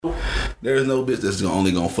There's no bitch that's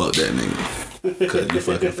only gonna fuck that nigga. Cause you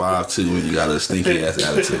fucking 5'2" and you got a stinky ass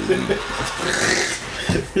attitude.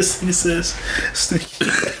 This nigga says stinky.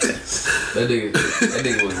 That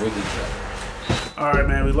nigga was really tough. Alright,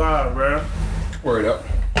 man, we live, bro. Word up.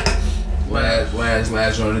 Last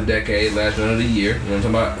joint of the decade, last joint of the year. You know what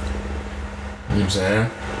I'm talking about? You know what I'm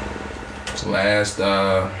saying? It's last,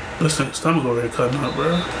 Listen, stomach over here cutting up,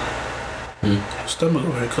 bro. Stomach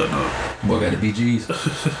over here cutting up. Boy got the BGs.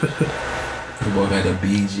 The boy got the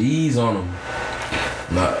BGs on him.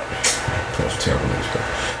 Nah, that's terrible stuff.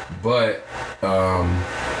 But, you know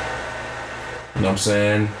what I'm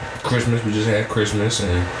saying? Christmas, we just had Christmas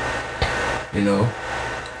and, you know,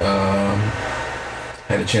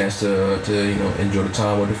 had a chance to you know, enjoy the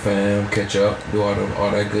time with the fam, catch up, do all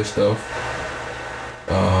that good stuff.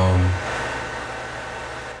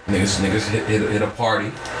 Niggas hit a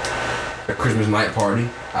party, a Christmas night party.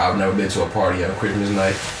 I've never been to a party on Christmas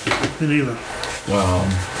night. Me neither.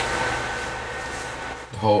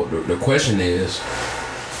 The question is,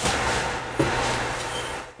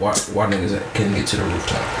 why niggas can't get to the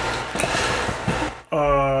rooftop?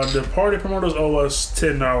 The party promoters owe us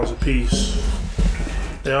 $10 a piece.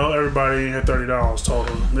 They owe everybody $30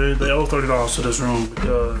 total. They owe $30 to this room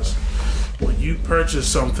because when you purchase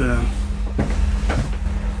something,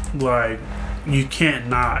 like, you can't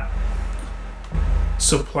not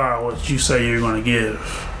supply what you say you're going to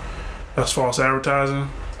give. That's false advertising.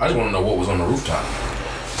 I just want to know what was on the rooftop.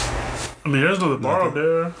 I mean, there's another bar up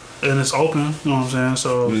there, and it's open. You know what I'm saying?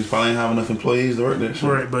 So We probably ain't have enough employees to work that shit.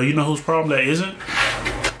 right, but you know whose problem that isn't?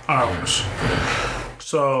 Ours.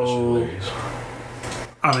 So,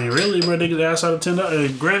 I mean, really, bro, niggas ask out of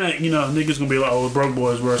 $10. Granted, you know, niggas gonna be like, oh, broke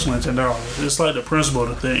boys worth only $10. It's like the principle of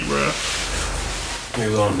the thing, bro.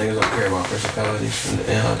 Niggas don't care about principalities in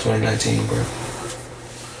 2019, bro.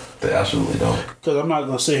 They absolutely don't. Because I'm not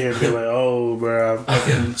gonna sit here and be like, oh, bro, I'm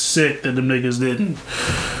fucking sick that them niggas didn't.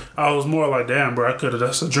 I was more like, damn, bro, I could have.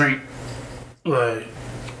 That's a drink. Like,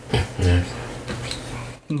 Yeah.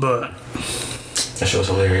 but That shit was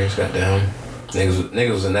hilarious, goddamn.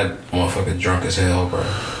 Niggas was in that motherfucker drunk as hell, bro.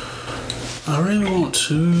 I really want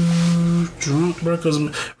too drunk, bro. Because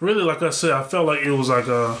really, like I said, I felt like it was like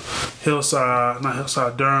a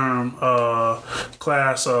Durham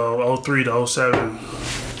class of 03 to 07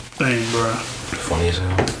 thing, bro. Funny as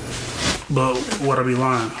hell. But would I be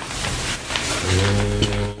lying?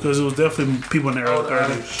 Because it was definitely people in their early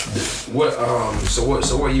 30s. So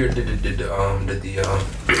what year did the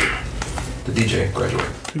DJ graduate?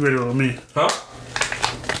 He graduated with me. Huh?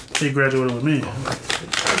 He graduated with me.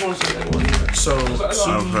 So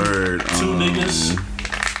I've heard two niggas.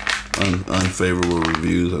 Unfavorable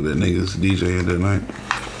reviews of that niggas DJing that night.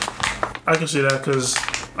 I can see that because,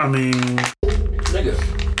 I mean,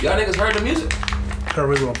 Y'all niggas heard the music? I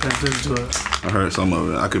really want to pay attention to it. I heard some of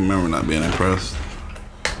it. I can remember not being impressed.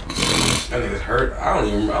 Y'all niggas heard? I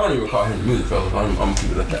don't even call him the music fellas. I'm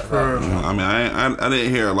keeping it at that. I mean, I didn't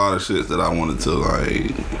hear a lot of shit that I wanted to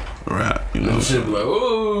like rap. You know, Shit be like,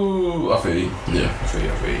 ooh, I feel you. Yeah, I feel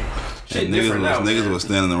you. Shit and different now. niggas was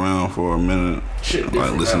standing around for a minute, Shit like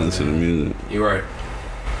different listening now, to the music. You're right.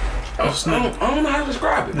 I don't know how to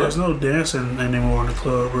describe it, bro. There's no dancing anymore in the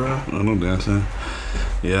club, bro. No dancing.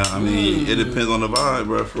 Yeah, I mean, it depends on the vibe,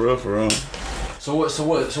 bro. For real. So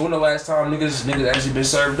when the last time niggas actually been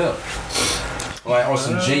served up? Like on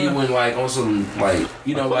some genuine, like on some, like,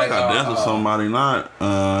 you know, I danced with somebody, not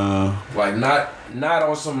like not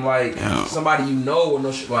on some, like, somebody you know or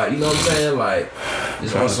no shit, like, you know what I'm saying, like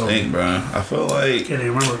it's on some bro. I feel like Can't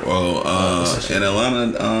even remember. well, in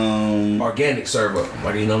Atlanta, organic serve up,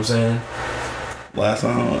 like, you know what I'm saying. last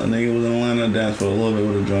time a nigga was in Atlanta, danced for a little bit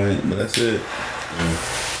with a joint, but that's it.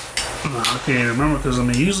 No, I can't even remember because, I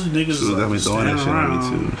mean, usually niggas She was definitely throwing that shit at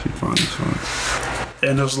around, me too. She fine.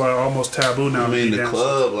 and it's like almost taboo now. I mean, to be the dancing.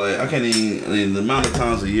 club, like, I can't even, I mean, the amount of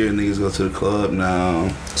times a year niggas go to the club now,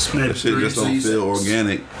 that shit just don't feel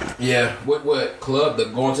organic. Yeah, what club?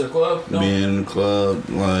 Going to the club? No. Being in the club,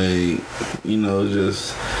 like, you know,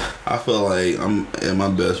 just, I feel like I'm at my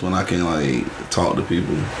best when I can, like, talk to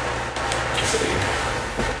people.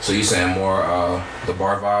 So you saying more the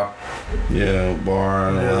bar vibe? Yeah,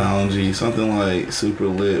 bar, loungy, something like super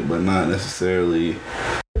lit, but not necessarily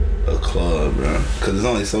a club, bro. Because there's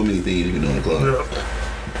only so many things you can do in a club.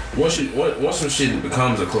 Yeah. Once some shit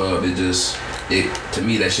becomes a club, it to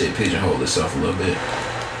me that shit pigeonhole itself a little bit.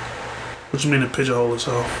 What you mean to pigeonhole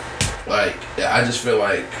itself? Like, I just feel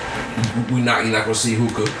like you're not gonna see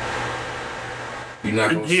hookah. You're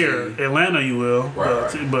not gonna here, see Atlanta, you will,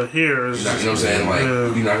 Right. but here is you know what I'm saying? Like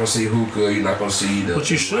you're not gonna see hookah. You're not gonna see the.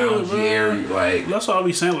 But you the should, lounge bro. area, like that's all I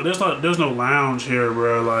be saying. There's no lounge here,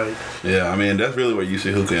 bro. Like Yeah, I mean that's really where you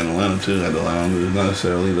see hookah in Atlanta too. At the lounge, it's not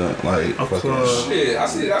necessarily the like A fucking club. shit. I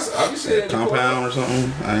see. I be seeing compound or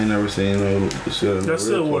something. I ain't never seen no shit. that's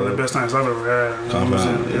still one of the best nights I've ever had.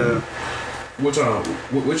 Compound, yeah. Which one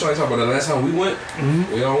you talking about? The last time we went,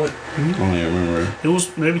 we all went. I don't even remember. It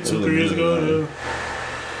was maybe It was 2-3 a years ago. minute ago. Yeah.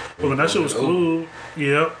 But when that shit was cool,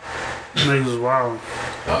 yep. Niggas was wild.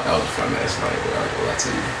 That was a fun last night. Bro. I ain't gonna lie to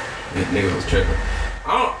you. Niggas was tripping.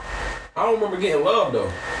 I don't remember getting love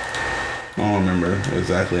though. I don't remember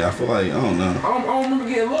exactly. I feel like I don't know. I don't remember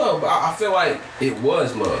getting love, but I feel like it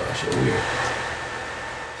was love. That shit weird.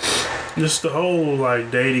 Just the whole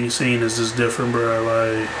like dating scene is just different, bro.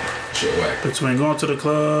 Like Shit whack. between going to the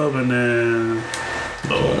club and then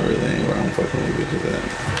So I really ain't where I'm fucking with bitches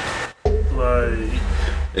at. like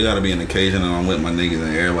It gotta be an occasion and I'm with my niggas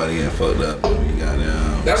and everybody getting fucked up. You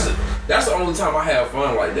goddamn. That's the only time I have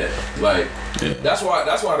fun like that. Like Yeah. that's why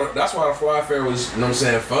the fly fair was, you know what I'm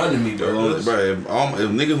saying, fun to me, bro. Bro, if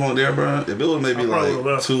niggas weren't there, bro, if it was maybe I probably would've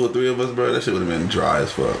like left. 2 or 3 of us, bro, that shit would have been dry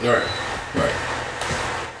as fuck. Right.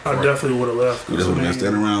 I definitely would have left. We just would have been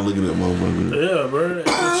standing around looking at motherfuckers. Yeah, bro.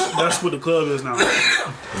 That's what the club is now.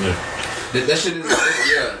 That shit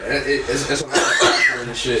is, it's a lot of factor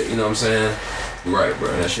and shit, you know what I'm saying? Right, bro.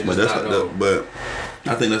 That shit But is that's not no. but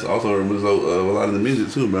I think that's also a result of a lot of the music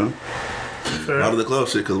too, bro. Fair. A lot of the club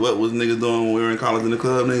shit, cause what was niggas doing when we were in college in the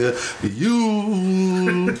club, nigga?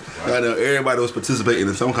 Goddamn, everybody was participating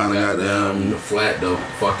in some kind of goddamn. The flat, the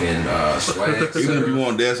fucking swag. Even if you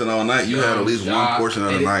weren't dancing all night, you had at least one portion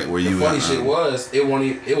of the night where you. The funny shit was,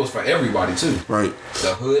 it was for everybody too. Right.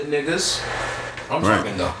 The hood niggas. I'm Right.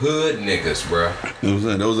 talking the hood niggas, bro. You know what I'm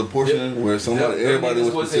saying? There was a portion where somebody, everybody was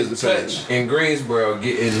in participating. touch in Greensboro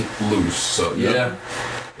getting loose. So yeah,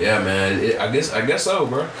 yeah, man. I guess so,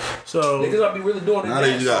 bro. So Niggas I be really doing it. Now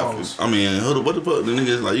that you got, I mean, what the fuck? The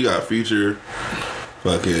niggas like you got Future,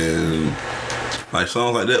 fucking like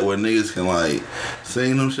songs like that where niggas can like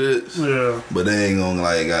sing them shits. yeah. But they ain't gonna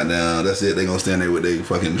like goddamn. That's it. They gonna stand there with their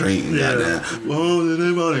fucking drink and Yeah. goddamn. Whoa,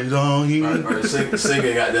 everybody's on here. Or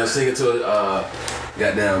singing to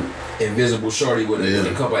goddamn invisible shorty with Yeah.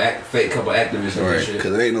 a couple fake couple activists and Right, shit.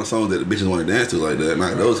 because there ain't no songs that the bitches want to dance to like that.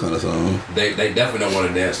 Not those kind of songs. They definitely don't want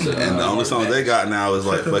to dance to. And the only songs they got now is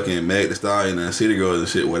like fucking Meg Thee Stallion and City Girls and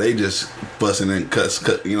shit, where they just busting and cut.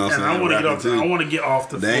 You know what I'm And saying? I want to get Rapping off. too. I want to get off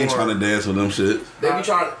the They ain't floor. trying to dance with them shit.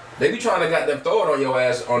 They be trying to goddamn throw it on your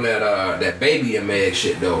ass on that baby and Meg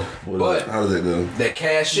shit though. But How does that go? that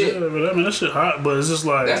cash Yeah, shit, but I mean that shit hot, but it's just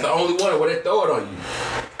like that's the only one where they throw it on you.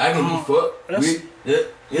 I can be fucked. that's-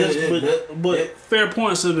 but fair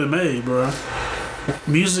points have been made, bro.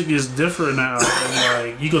 Music is different now. And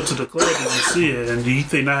like you go to the club and you see it, and do you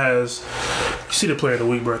think that has? You see the player of the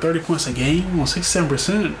week, bro. 30 points a game on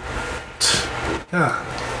 67%. God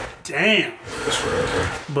damn. That's real, bro.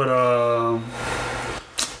 But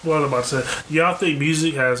what was I about to say? Y'all think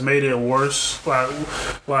music has made it worse?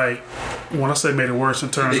 Like when I say made it worse in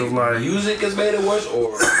terms of like music has made it worse,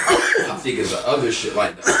 or I think it's the other shit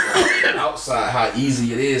like the outside, how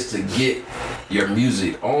easy it is to get your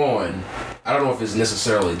music on. I don't know if it's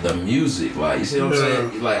necessarily the music, like you see what I'm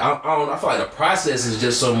saying? Like I don't. I feel like the process is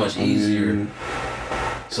just so much easier.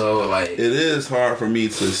 So like It is hard for me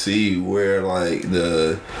to see where like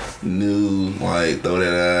the new like throw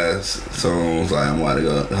that ass songs like I'm about to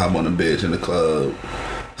go hop on the bitch in the club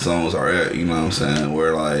songs are at, you know what I'm saying?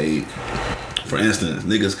 Where like for instance,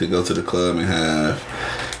 niggas could go to the club and have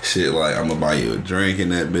shit like I'm gonna buy you a drink in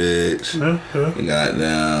that bitch. You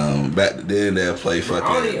goddamn back then they'll play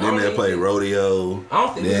fucking then they'll play rodeo. I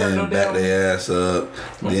don't think we heard no Then back damn- their ass up.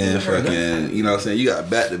 Then fucking you know what I'm saying? You got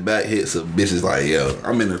back to back hits of bitches like yo,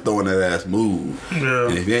 I'm in the throwing that ass mood. yeah.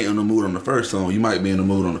 And if you ain't in the mood on the first song, you might be in the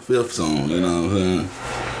mood on the fifth song, you know what I'm saying?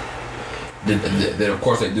 Then of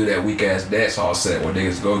course they do that weak ass dance hall set where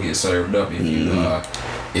niggas go get served up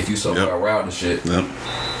if you so far around and shit. Yep.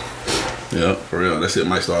 Yep, for real. That shit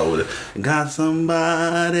might start with it. Got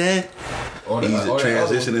somebody. Or Easy or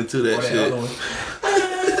transition into that or shit. other one.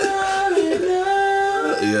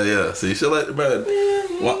 Yeah. See, shit like bruh.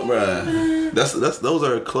 Bruh. Those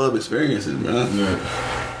are club experiences, bruh.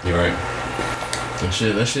 Yeah. You're right. That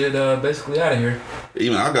shit basically out of here.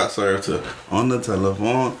 Even I got served to on the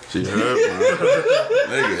telephone. She heard,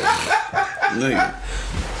 bruh. Nigga.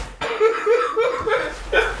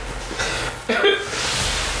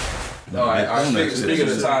 All right, speaking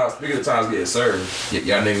of times getting served,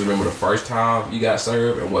 y'all niggas remember the first time you got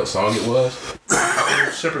served and what song it was?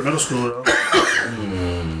 Shepherd Middle School though.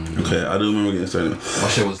 Okay, I do remember getting started. My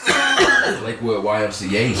shit was Lakewood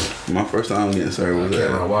YMCA. My first time getting started was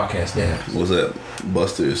Carolina at Wildcats, yeah.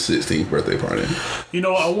 Buster's 16th birthday party. You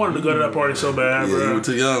know, I wanted to go to that party so bad, Yeah, you bro. were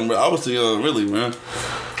too young, bro. I was too young, really, man.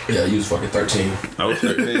 Yeah, you was fucking 13. I was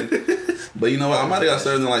 13. But you know what? I might have got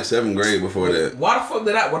started in like 7th grade before that. Why the fuck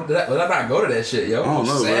did I not go to that shit, yo? I don't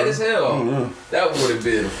know, Sad bro. as hell. I don't know. That would have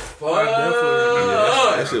been fun. I definitely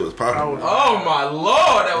remember That shit was popping. Oh my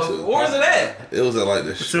lord, that was. Where was it at? It was at like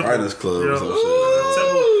the Shriners Club or Yeah. some shit.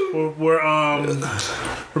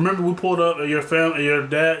 Remember we pulled up at your family, your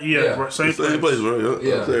dad, Yeah. same Same place, bro.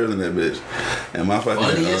 Yeah. Upstairs in that bitch. And my fucking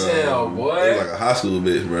Funny as hell, boy. It was like a high school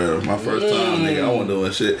bitch, bro. My first time, nigga, I wasn't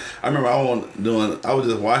doing shit. I remember I was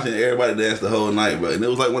just watching everybody dance the whole night, bro. And it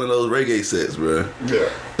was like one of those reggae sets, bro. Yeah.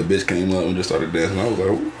 The bitch came up and just started dancing. I was like,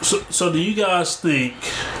 ooh. So do you guys think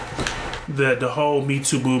that the whole Me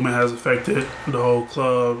Too movement has affected the whole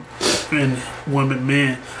club and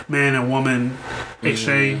man and woman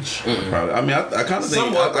exchange? Probably. I mean, I kind of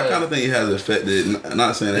think it has affected.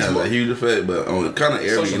 Not saying it has a huge effect, but on kind of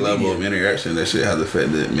every Social level media. of interaction, that shit has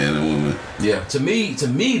affected men and women. Yeah. To me,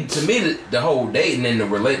 the whole dating and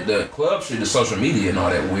the club shit, the social media and all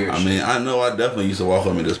that weird I shit. mean, I know I definitely used to walk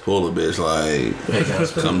up and just pull a bitch like, Hey, can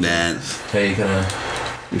I- come dance. Hey, can I?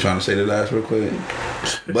 You trying to say that last real quick?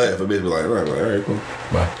 But if a bitch be like, all right, cool.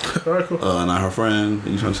 Bye. All right, cool. Not her friend.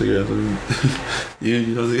 You trying to say yes?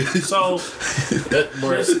 You trying to say yes? So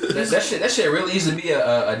That shit really used to be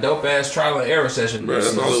a dope ass trial and error session. Bro,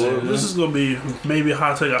 that's all it was. this is gonna be maybe a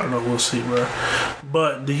hot take. I don't know. We'll see, bro.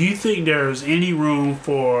 But do you think there's any room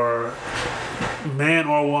for man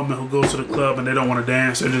or woman who goes to the club and they don't want to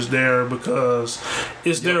dance? They're just there because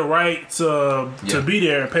it's their right to be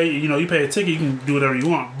there and pay. You know, you pay a ticket, you can do whatever you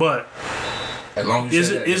want. But As long as you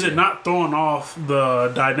say that, is it not throwing off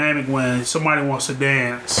the dynamic when somebody wants to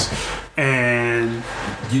dance and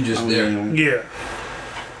you just there? yeah?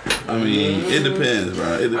 I mean, it depends,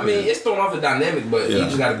 bro. It depends. I mean, it's throwing off the dynamic, but you Yeah.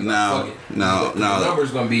 just gotta be Now- like, fuck it. now- the now-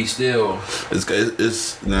 number's gonna be still.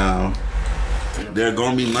 It's now. There are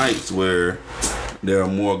gonna be nights where there are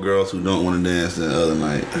more girls who don't want to dance than other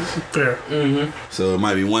nights. Fair. So it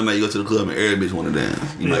might be one night you go to the club and every bitch want to dance.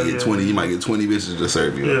 You might get 20. You might get 20 bitches to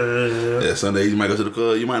serve you. Yeah. Sunday you might go to the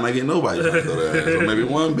club. You might not get nobody trying to throw that ass. Or maybe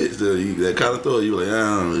one bitch that kind of throw it. You like,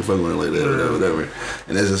 I don't really fuck with it like that, whatever.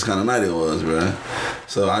 And that's just kind of night it was, bro.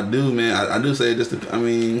 So I do, man. I do say just. I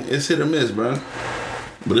mean, it's hit or miss, bro.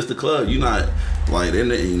 But it's the club. You not like they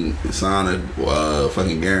didn't sign a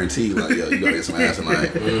fucking guarantee like yo, you gotta get some ass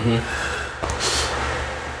tonight.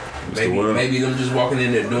 Maybe them just walking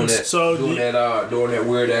in there doing that, So doing that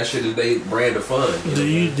weird ass shit that they brand of fun. Do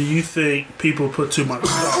you think people put too much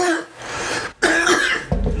stock?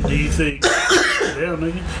 Do you think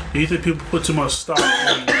Do you think people put too much stock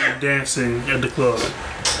in dancing at the club?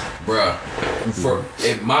 Bruh, for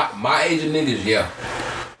at my age of niggas, yeah.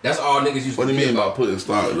 That's all niggas used to What do you be mean about putting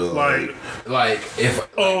stock though? Like if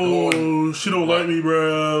she don't like me,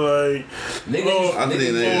 bro. Like, niggas, I think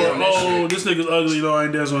this nigga's ugly though. I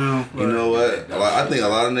ain't dancing with him. Like, you know what? Like, I think a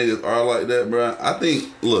lot of niggas are like that, bro. I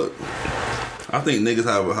think niggas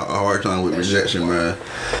have a hard time with rejection, bro.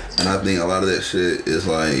 And I think a lot of that shit is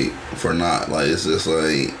like for not like it's just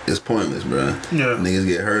like it's pointless, bro. Yeah. Niggas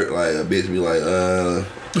get hurt. Like a bitch be like,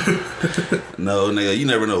 no, nigga, you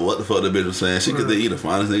never know what the fuck the bitch was saying. She could think you the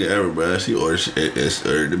finest nigga ever, bro. Or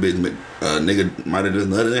the bitch nigga might have just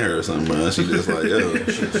nutted in her or something, bro. She just like, yo,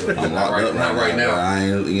 I'm locked up right now. I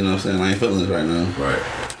ain't, you know what I'm saying? I ain't feeling this right now. Right.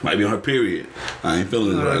 Might be on her period. I ain't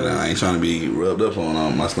feeling this right now. I ain't trying to be rubbed up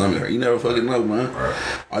on my stomach. You never fucking know, man. Right.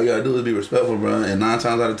 All you gotta do is be respectful, bro. And 9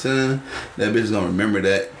 times out of 10, that bitch is gonna remember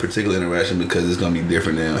that particular interaction because it's gonna be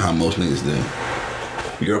different than how most niggas do.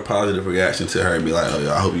 Your positive reaction to her and be like, oh,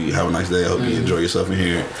 yo, I hope you have a nice day. I hope you enjoy yourself in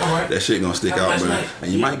here. All right. That shit gonna stick Have a out, nice bro. night.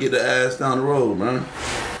 And you might get the ass down the road, bro.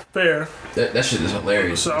 fair. That shit is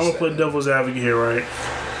hilarious. So I'm gonna play devil's advocate here, right?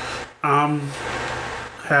 I'm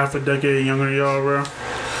half a decade younger than y'all, bro.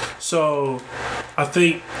 So I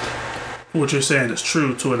think what you're saying is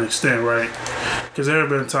true to an extent, right? Because there have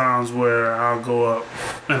been times where I'll go up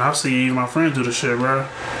and I'll see even my friends do the shit, bro.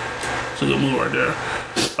 It's a good move right there.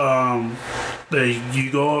 You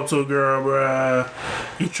go up to a girl, bro.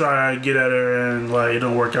 You try to get at her and like it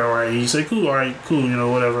don't work out right. You say, "Cool, all right, cool, you know,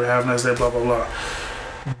 whatever. Have a nice day, blah blah blah."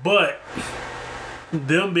 But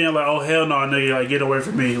them being like, "Oh hell no, nigga, like get away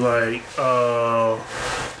from me," like I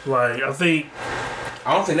think.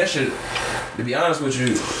 I don't think that should. To be honest with you,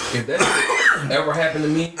 if that shit ever happened to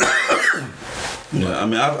me, Yeah, I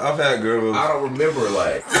mean, I've had girls. I don't remember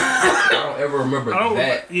I don't ever remember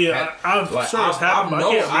that. Yeah, I've sure it's happened.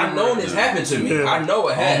 I know this happened to me. Yeah. I know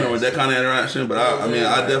it I has. don't remember that kind of interaction, but I mean,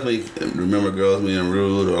 I definitely remember girls being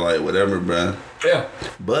rude or like whatever, bruh. Yeah.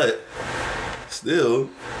 But still,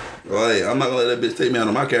 like, I'm not gonna let that bitch take me out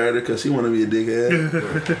of my character because she want to be a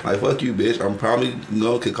dickhead. Like, fuck you, bitch. I'm probably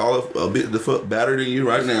could call a bitch the fuck better than you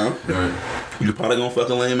right now. Right. You probably gonna fuck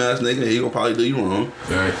a lame ass nigga and he gonna probably do you wrong.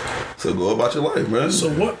 Right. So go about your life, bro. So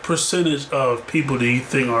what percentage of people do you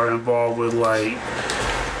think are involved with like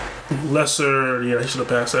lesser? Yeah, I should have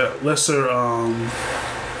passed that.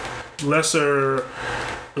 Lesser,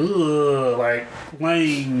 like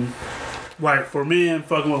lame. Like for men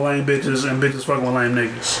fucking with lame bitches and bitches fucking with lame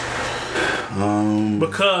niggas.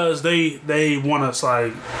 Because they want us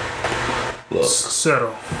like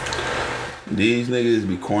settle. These niggas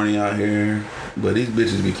be corny out here, but these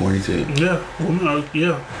bitches be corny too. Yeah, well, no,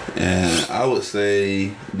 yeah. And I would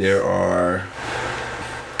say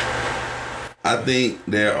I'm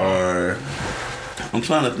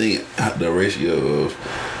trying to think the ratio of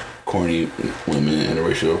corny women and the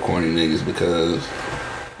ratio of corny niggas because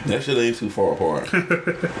that shit ain't too far apart.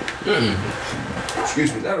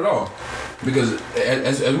 Excuse me, not at all. Because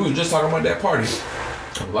as we were just talking about that party,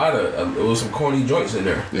 there was some corny joints in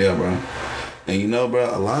there. Yeah, bro. And you know,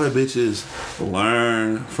 bro, a lot of bitches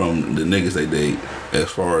learn from the niggas they date as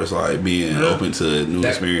far as like being open to new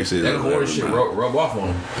experiences. That corny shit rub off on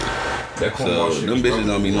them. So them bitches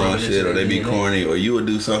don't be knowing shit, or they be corny, or you would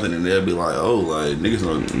do something and they'll be like, oh, like niggas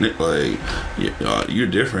don't like you're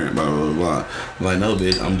different, blah blah blah. Like, no,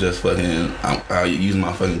 bitch, I'm just fucking. I use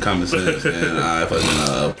my fucking common sense and I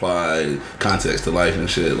fucking apply context to life and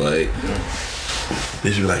shit. Like,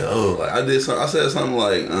 bitch be like, oh, like I said something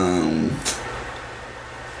like,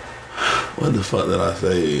 what the fuck did I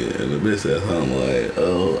say? And the bitch said something like,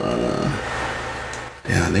 oh,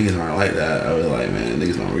 yeah, niggas aren't like that. I was like, man,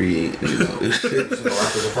 niggas don't read. Niggas don't do shit.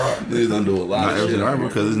 Niggas don't do a lot of shit.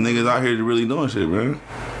 Because there's niggas out here really doing shit, bro.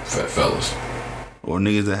 Fat fellas. Or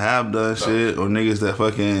niggas that have done shit. Or niggas that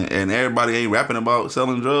fucking... And everybody ain't rapping about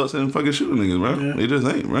selling drugs and fucking shooting niggas, bro. Yeah. They just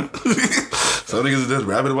ain't, bro. Some niggas are just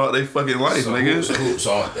rapping about their fucking life, niggas.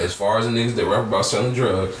 So as far as the niggas that rap about selling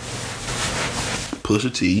drugs... Pusha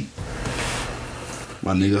T.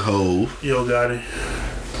 My nigga Hove. Yo Gotti.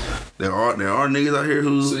 There are niggas out here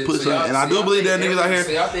who put some, and I do believe there are niggas out here.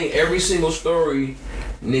 See, I think every single story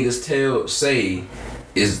niggas say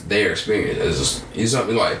is their experience. It's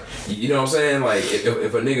something like, you know what I'm saying? Like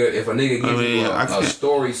if a nigga gives you a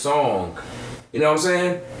story song, you know what I'm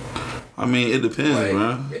saying? I mean, it depends, like,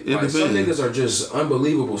 bro. It depends. Some niggas are just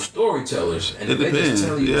unbelievable storytellers, and it they depends. just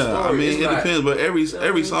tell you the story. I mean, it depends, but every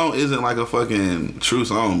song isn't like a fucking true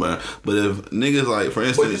song, bro. But if niggas like, for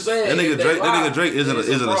instance, that nigga Drake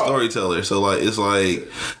isn't a storyteller. So like, it's like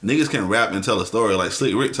niggas can rap and tell a story. Like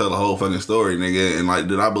Slick Rick tell the whole fucking story, nigga. And like,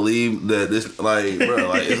 did I believe that this, like, bro,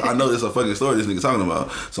 like I know it's a fucking story this nigga talking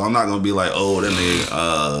about. So I'm not gonna be like, oh, that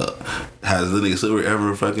nigga has the nigga Slick Rick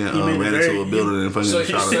ever fucking ran into a building and fucking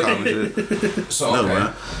shot a cop and shit. So okay.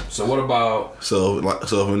 No, so what about so if a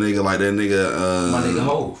nigga like that nigga my nigga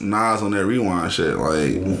Hove Nas on that Rewind shit,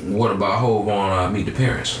 like what about Hove on Meet the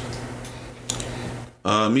Parents?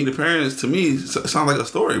 Meet the Parents to me sound like a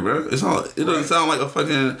story, bro. It doesn't sound like a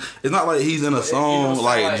fucking. It's not like he's in a song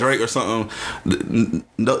like Drake or something.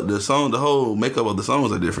 The song, the whole makeup of the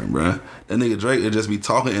songs are different, bro. That nigga Drake would just be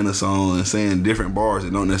talking in a song and saying different bars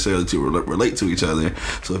that don't necessarily relate to each other.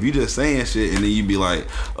 So if you just saying shit and then you be like,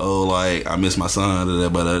 oh, like I miss my son, and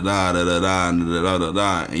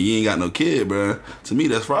you ain't got no kid, bro. To me,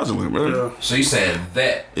 that's fraudulent, bro. Yeah. So you saying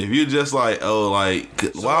that if you just like, oh, like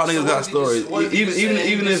wild niggas got stories,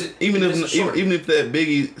 even if that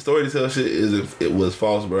Biggie story to tell shit it was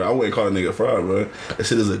false, bro, I wouldn't call a nigga fraud, bro. That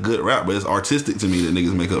shit is a good rap, but it's artistic to me that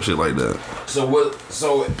niggas make up shit like that. So what's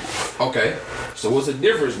the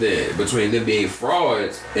difference then between them being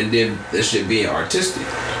frauds and then this shit being artistic?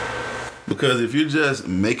 Because if you're just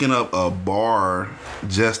making up a bar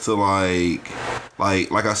just to like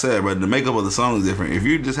I said, but the makeup of the song is different. If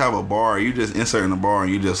you just have a bar, you just inserting a bar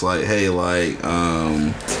and you just like, hey, like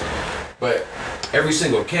but every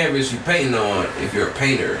single canvas you painting on, if you're a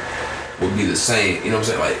painter, would be the same. You know what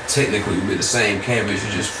I'm saying? Like technically, would be the same canvas.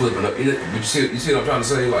 You're just flipping up. But you see what I'm trying to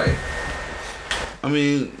say? Like, I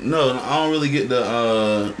mean, no, I don't really get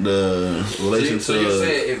the relation to you're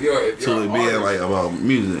saying if you're it being like about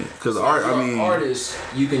music, because art. I mean, artist,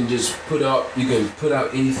 you can just put out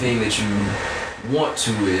anything that you want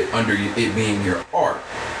to it under it being your art.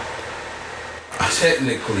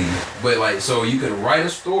 Technically, but like, so you can write a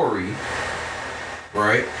story,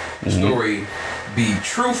 right? The story be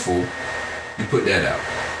truthful, You put that out.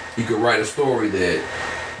 You could write a story that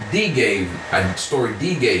D gave me.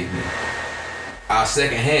 I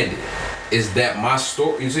second-handed. Is that my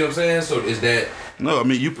story? You see what I'm saying? So is that... No, I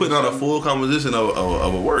mean, you putting out a full composition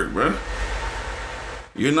of a work, bro.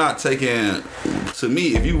 You're not taking... To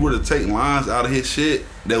me, if you were to take lines out of his shit,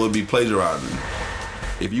 that would be plagiarizing.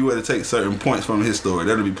 If you were to take certain points from his story,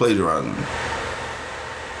 that would be plagiarizing.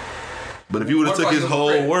 But if you would have took his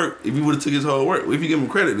whole work, if you give him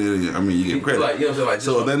credit, then I mean you give him credit. Like, you know what I'm saying? Like,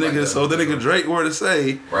 so that nigga Drake were to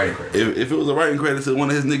say, writing credit. If it was a writing credit to one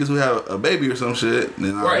of his niggas who have a baby or some shit,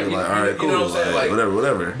 then I'd be like, all right, cool, you know what I'm saying? Like,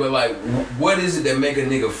 whatever. But like, what is it that make a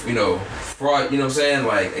nigga, fraud? You know what I'm saying?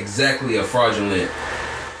 Like, exactly a fraudulent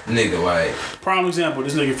nigga. Like, prime example,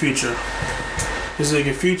 this nigga Future. This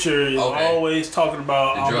nigga Future is always talking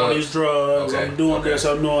about I'm on these drugs, I'm doing this,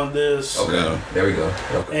 I'm doing this. Okay, there we go.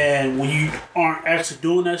 Okay. And when you aren't actually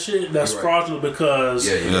doing that shit, that's fraudulent because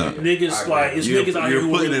niggas like it's niggas out here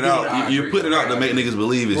putting it out. You're putting it out to make niggas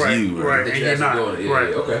believe it's you, right? And you're not.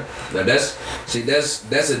 Right. Okay. Now that's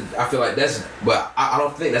I feel like that's, but I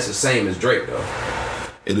don't think that's the same as Drake though.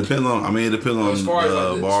 It depends on. I mean, it depends on the bar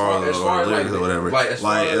or lyrics or whatever.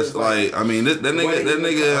 I mean, that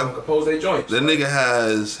nigga compose their joints. That nigga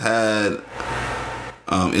has had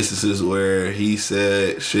instances where he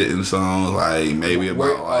said shit in songs like maybe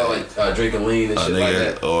about drinking lean and shit like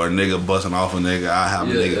that, or a nigga busting off a nigga. I have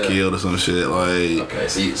a nigga killed or some shit like. Okay,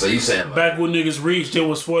 so you saying like, back when niggas reached, it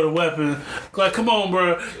was for the weapon. Like, come on,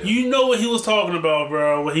 bro. You know what he was talking about,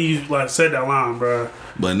 bro. When he like said that line, bro.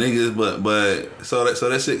 But niggas, but so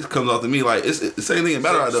that shit comes off to me like it's the same thing in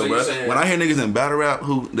battle rap though, bro. When I hear niggas in battle rap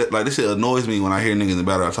like this shit annoys me when I hear niggas in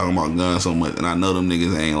battle rap talking about guns so much, and I know them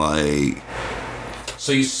niggas ain't like.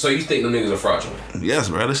 So you think them niggas are fraudulent? Yes,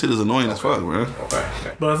 bro. This shit is annoying as fuck, bro.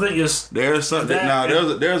 Okay. But I think there's something now.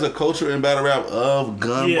 There's a culture in battle rap of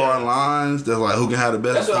gun bar lines. That's like who can have the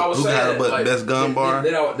best. That's what I was saying. Best gun bar.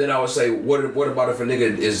 Then I would say, what about if a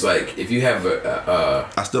nigga is like, if you have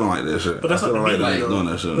I still don't like that shit. But that's not the medium. Doing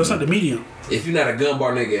that shit. That's not the medium. If you're not a gun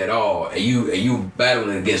bar nigga at all, and you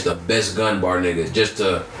battling against the best gun bar niggas just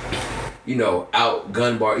to, out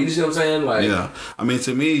gun bar. You see what I'm saying? Like, yeah. I mean,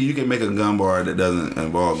 to me, you can make a gun bar that doesn't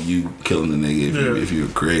involve you killing the nigga if you're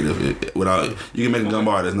creative. You can make a gun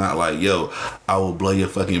bar that's not like, yo, I will blow your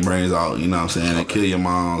fucking brains out. You know what I'm saying? And kill your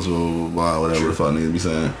moms or whatever the fuck niggas be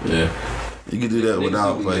saying. Yeah. You can do that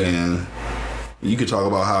without fucking. You could talk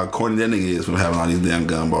about how corny that nigga is from having all these damn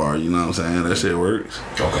gun bars. You know what I'm saying? That shit works.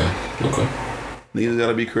 Okay. Niggas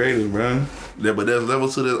gotta be creative, bro. Yeah, but there's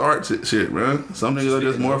levels to this art shit, bro. Some niggas are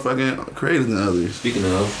just more fucking creative than others. Speaking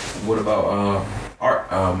of, what about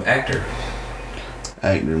actor?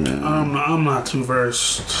 Actor, man. I'm not too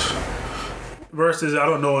versed. Versus, I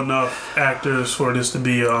don't know enough actors for this to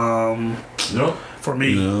be for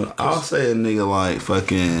me. I'll say a nigga like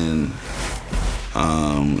fucking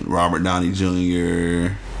Robert Downey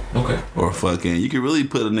Jr. Okay. Or fucking, you could really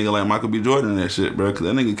put a nigga like Michael B. Jordan in that shit, bro, because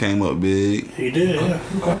that nigga came up big. He did, yeah.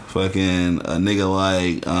 Okay. Fucking a nigga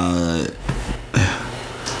like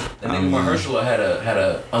and then Mahershala had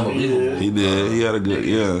a unbelievable. He did. He had a good.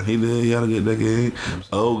 Yeah, he did. He had a good decade.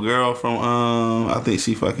 Old girl from I think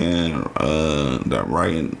she fucking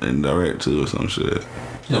writing and direct too or some shit.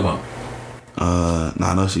 Yeah,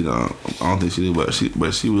 nah, no, she don't. I don't think she did, but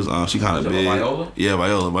she was she kind of big. Viola? Yeah,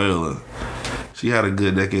 Viola. She had a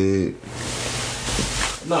good decade.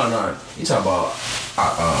 No. You talking about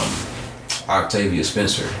Octavia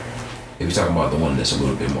Spencer. If you're talking about the one that's a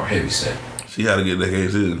little bit more heavy set. She had a good decade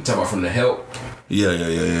too. You talking about From the Help? Yeah.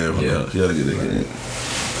 She had a good decade.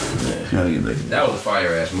 Yeah. She had a good decade. That was a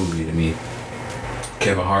fire ass movie to me.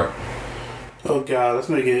 Kevin Hart. Oh god, this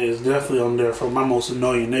nigga is definitely on there for my most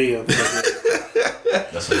annoying nigga.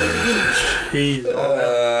 That's hilarious. He's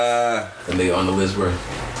the nigga on the list, bro.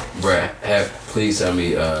 Please tell me.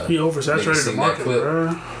 He oversaturated the market,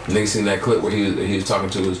 bro. Nigga seen that clip where he was talking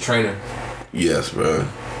to his trainer. Yes, bro.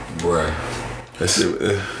 Bruh. That shit,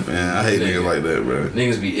 man. I hate niggas like that, bro.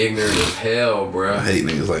 Niggas be ignorant as hell, bro. I hate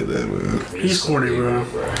niggas like that, bro. He's corny, bro.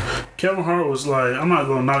 Kevin Hart was like, I'm not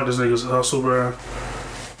gonna knock this nigga's hustle, bro,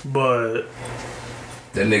 but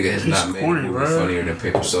that nigga has not made corny, a movie funnier than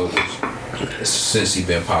Paper Soldiers since he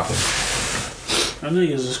been popping. That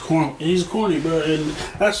nigga's just corny. He's corny, bro, and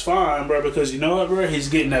that's fine, bro, because you know what, bro? He's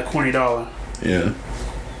getting that corny dollar. Yeah.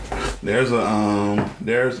 There's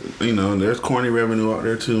there's corny revenue out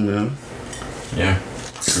there too, man. Yeah.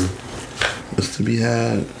 True. What's to be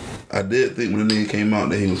had? I did think when the nigga came out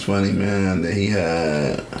that he was funny, man. That he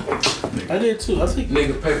had. I did too. I think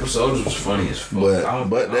nigga Paper Soldiers was funny as fuck.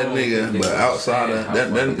 But outside of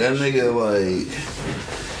that nigga, like,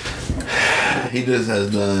 he just has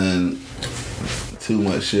done too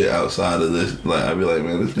much shit outside of this. Like I be like,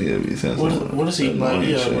 man, this nigga be saying what is he like?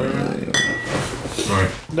 Yeah, shit, bro. man.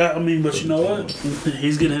 Right. That, I mean, but you know what?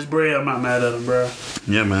 He's getting his bread. I'm not mad at him, bro.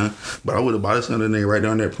 Yeah, man. But I would have bought some of that nigga right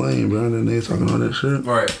down that plane, bro. And then they talking all that shit.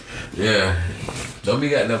 Right. Yeah. Don't be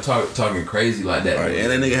got enough talking crazy like that. Right.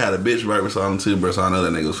 And that nigga had a bitch right beside him too, bro. So I know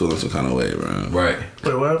that nigga was feeling some kind of way, bro. Right.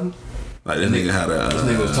 Wait, what happened? Like this nigga had a. This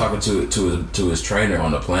nigga was talking to his trainer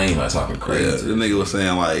on the plane, like talking crazy. Yeah, this nigga was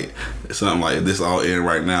saying like something like this all in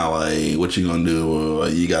right now. Like what you gonna do? Or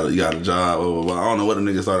like, you got a job? Blah, blah, blah. I don't know what the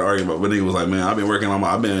nigga started arguing about. But nigga was like, man, I've been working on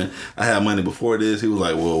I had money before this. He was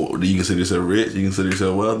like, well, do you consider yourself rich? You consider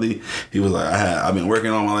yourself wealthy? He was like, I've been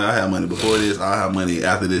working on my life. I had money before this. I have money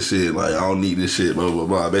after this shit. Like I don't need this shit. Blah blah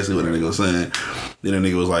blah. Basically what the nigga was saying. Then the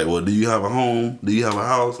nigga was like, well, do you have a home? Do you have a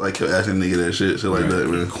house? Like kept asking the nigga that shit like that,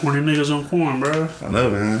 man. Corny niggas on corn, bro. I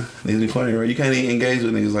know, man. Niggas be corny, bro. You can't even engage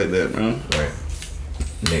with niggas like that, man. Right.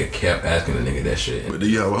 Nigga kept asking the nigga that shit. But do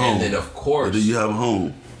you have a home? And then of course, but do you have a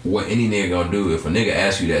home? What any nigga gonna do if a nigga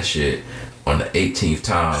asks you that shit on the 18th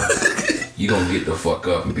time, you gonna get the fuck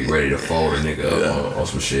up and be ready to fold a nigga up on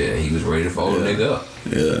some shit. And he was ready to fold a nigga up.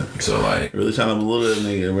 Yeah. So like, really trying to belittle that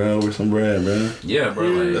nigga, bro, with some bread, bro. yeah, bro.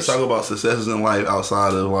 Like, Let's talk about successes in life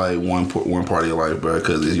outside of like one part of your life, bro.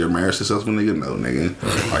 Because is your marriage successful, nigga? No, nigga.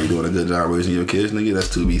 Are you doing a good job raising your kids, nigga? That's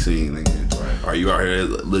to be seen, nigga. Right. Are you out here?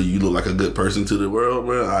 You look like a good person to the world,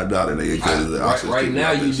 bro? I doubt it, nigga. Right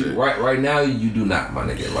now you do. Right now you do not, my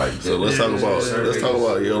nigga. Like, so let's talk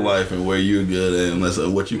about your life and where you're good and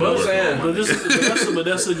what you. But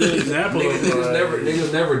that's a good example.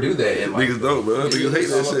 Niggas never do that. Niggas don't, bro. Niggas hate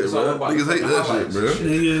that shit, bro. Niggas hate that shit, bro.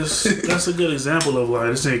 Niggas, that's a good example of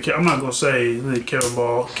like this nigga. I'm not gonna say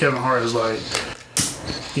Kevin Hart is like,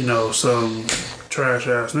 you know, some trash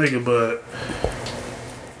ass nigga, but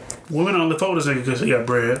women only fuck with this nigga because he got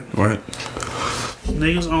bread. Right.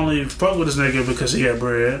 Niggas only fuck with this nigga because he got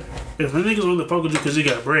bread. If the niggas only fuck with you because he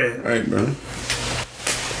got bread, right, bro.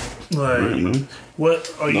 Like, right, man.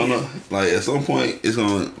 What are you? No. Like at some point, it's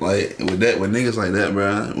gonna like with niggas like that,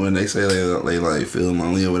 bro. When they say they like feel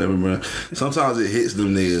lonely or whatever, bro. Sometimes it hits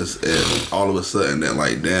them niggas, and all of a sudden they're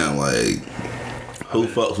like, damn, like who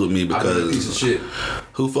fucks with me because piece of shit.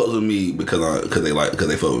 Who fucks with me because they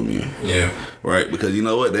fuck with me. Yeah. Right, because you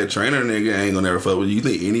know what, that trainer nigga ain't gonna never fuck with you. You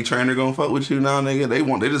think any trainer gonna fuck with you now, nigga? They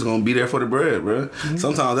just gonna be there for the bread, bro. Mm-hmm.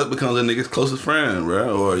 Sometimes that becomes a nigga's closest friend,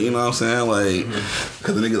 bro. Or you know what I'm saying, like,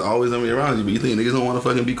 because the niggas always gonna be around you. But you think niggas don't want to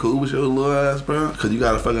fucking be cool with your little ass, bro? Because you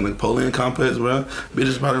got a fucking Napoleon complex, bro.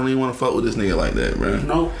 Bitches probably don't even want to fuck with this nigga like that, bro.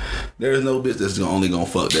 No, there is no bitch that's only gonna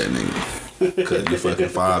fuck that nigga because you fucking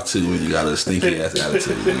 5'2" and you got a stinky ass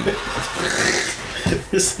attitude.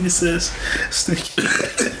 He says stinky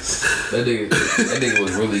ass. That nigga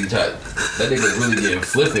was really getting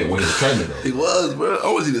flippant when he was training though. He was, bro.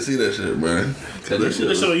 I want you to see that shit, bro. That shit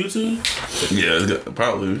on YouTube? Yeah,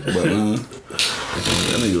 probably. But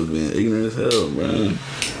that nigga was being ignorant as hell, bro.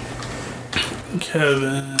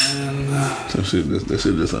 Kevin. That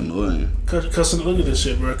shit just annoying. Cussing, look at this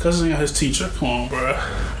shit, bro. Cussing out his teacher. Come on, bro.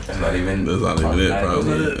 That's not even it,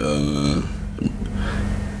 probably.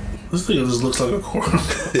 This thing just looks like a corner.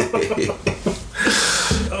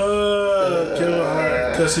 Kevin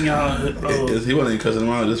Hart cussing out. He wasn't even cussing him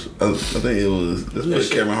out. I think it was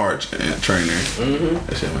Kevin Hart trainer. Mm-hmm.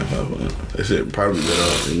 That shit might pop up. That shit probably better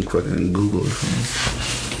off in fucking Google or something.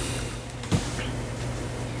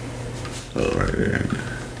 Oh, right there.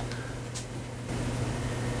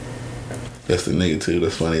 That's the nigga too.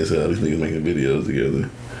 That's funny as hell. These niggas making videos together.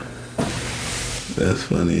 That's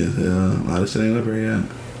funny as hell. A lot of shit ain't up here yet.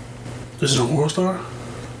 This is on World Star?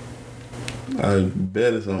 I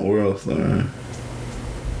bet it's on World Star.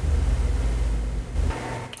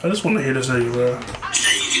 I just want to hear this nigga, bro.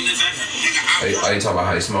 Are you talking about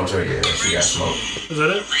how he smokes her? Yeah, she got smoked. Is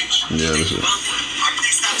that it? Yeah, that's it.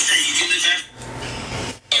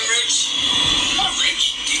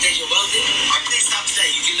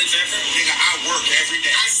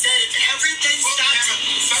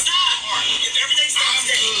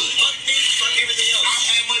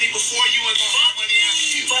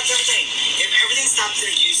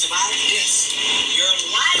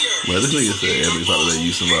 Well, this nigga said every time that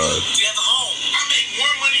you survive. Do you have a home? I make more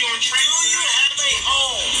money on training. Do you have a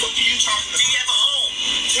home? What are you talking about? Do you have a home?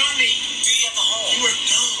 Tell me. Do you have a home? You are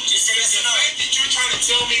dumb. Just say yes or no. The fact that you're trying to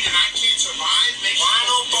tell me that I can't survive makes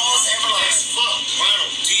Ronald Boss as fuck.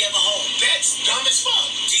 Ronald, do you have a home? That's dumb as fuck.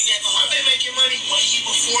 Do you have a home? I've been making money way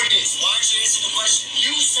before this. Why don't you answer the question?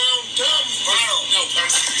 You sound dumb. Ronald, no, I'm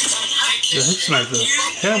serious. Yeah, he sniped the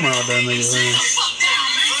hammer out that nigga's hand.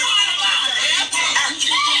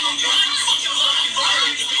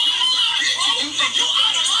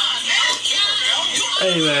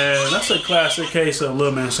 Hey man, that's a classic case of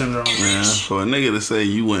little man syndrome. Man, for a nigga to say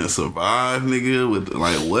you wouldn't survive, nigga, with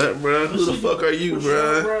like what, bro? Who the fuck are you,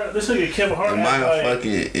 bro? This nigga Kevin Hart. Am I a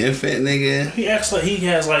fucking infant, nigga? He acts like he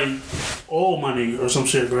has like oil money or some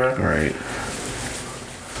shit, bro. Right.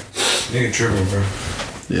 Nigga tripping, bro.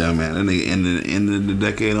 Yeah, man. That nigga ended the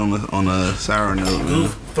decade on a sour note, man.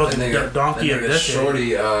 Fucking donkey of that that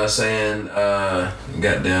shorty saying,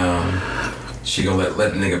 goddamn, she gonna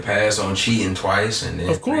let the nigga pass on cheating twice, and then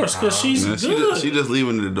of course, because she's Man, good. she just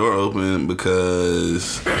leaving the door open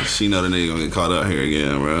because she know the nigga gonna get caught out here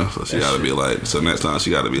again, bro. So she gotta be like. So next time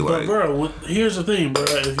she gotta be But like. bro, here's the thing, bro.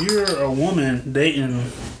 If you're a woman dating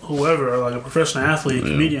whoever, like a professional athlete,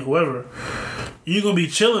 comedian, whoever, you're gonna be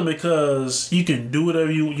chilling because you can do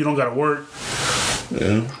whatever you don't gotta work.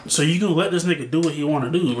 Yeah. So you gonna let this nigga do what he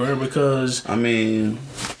wanna do, bro? Because I mean,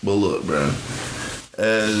 but look, bro.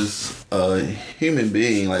 As a human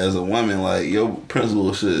being, like as a woman, like your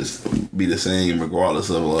principles should be the same regardless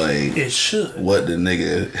of like it should. what the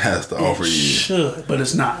nigga has to offer It you. should, but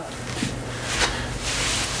it's not.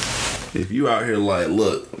 If you out here like,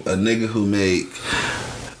 look, a nigga who make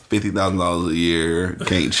 $50,000 a year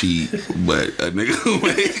can't cheat, but a nigga who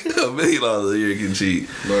make $1 million a year can cheat.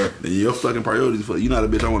 Right. Then your fucking priorities for you not a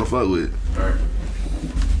bitch I want to fuck with. Right.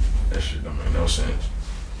 That shit don't make no sense.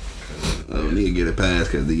 Nigga get a pass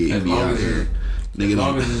because he As be long out as here. As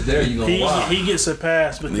long as it's there, you gonna watch. He gets a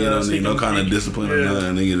pass because Nigga don't he need no can- kind of discipline or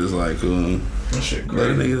nothing. Nigga just like, That shit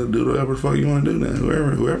let a crazy. nigga do whatever the fuck you want to do now.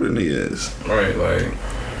 Whoever the nigga is. Right, like.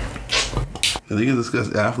 The nigga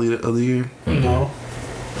discuss athlete of the year. No.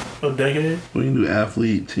 A decade? We can do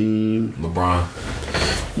athlete, team.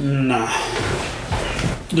 LeBron. Nah.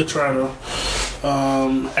 Good try though.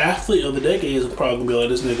 Athlete of the decade is probably gonna be like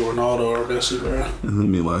this nigga Ronaldo or Messi, bro. It's gonna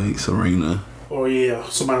be like Serena. Or yeah,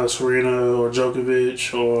 somebody like Serena or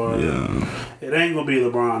Djokovic or Yeah. it ain't gonna be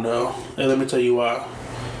LeBron though. And let me tell you why.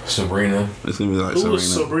 Sabrina. It's gonna be like Who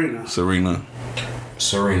Serena. is Sabrina?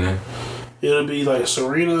 Serena. It'll be like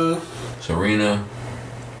Serena,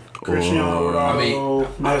 Cristiano Or- Ronaldo,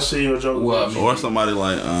 Messi, or Djokovic. Well, I mean, Or somebody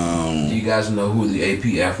like do you guys know who the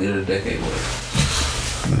AP athlete of the decade was?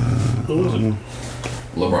 Who is it?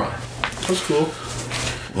 LeBron. That's cool.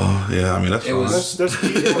 well, yeah, I mean that's It fine. was- That's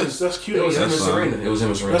cute. That's cute. It was I him and guess. Serena. It was him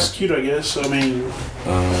and Serena. That's cute, I guess. I mean,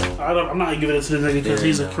 I'm not giving it to the nigga because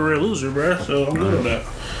he's a career loser, bro. So I'm good with that.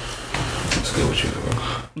 It's good with you,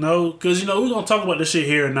 bro. No, because we're gonna talk about this shit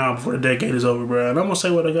here and now before the decade is over, bro. And I'm gonna say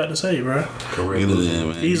what I got to say, bro. Career Get it loser. in,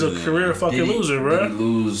 man. He's a Get it in. career fucking Did he- loser, Did bro. he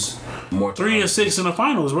lose more 3-6 in the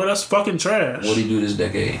finals, bro. That's fucking trash. What did he do this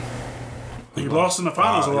decade? He lost in the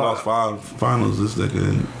finals He a lost lot. 5 finals this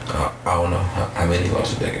decade. I don't know how many he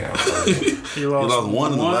lost a decade. He He lost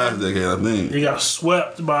one in the last decade, I think. He got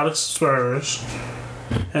swept by the Spurs,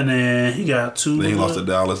 and then he got 2. Then he lost to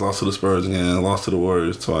Dallas, lost to the Spurs again, lost to the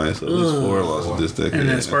Warriors twice. So there's 4 losses this decade. and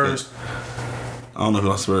then Spurs I don't know if he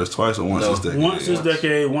lost Spurs twice or once No, this decade. once this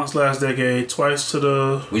decade, once last decade, twice to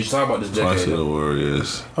the. We should talk about this Twice decade. to the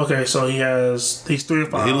Warriors. Okay, so he's 3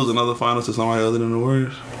 and 5. Did he lose another finals to somebody other than the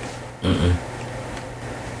Warriors?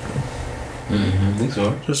 I think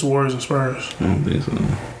so. Just Warriors and Spurs. I don't think so.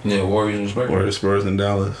 Yeah, Warriors and Spurs. Warriors, Spurs, and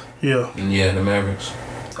Dallas. Yeah. And yeah, the Mavericks.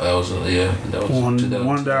 That was One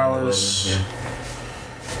 2011, Dallas. Yeah.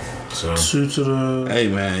 So 2 to the. Hey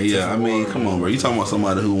man, yeah, I mean, come on, bro. You talking about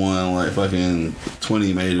somebody who won like fucking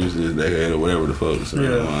 20 majors this decade or whatever the fuck? So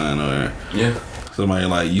Yeah. yeah, somebody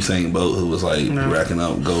like Usain Bolt who was like Yeah. racking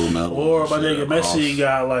up gold medals. Or and my shit nigga Messi across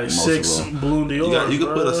got like most 6 of them. Balloon d'Or. You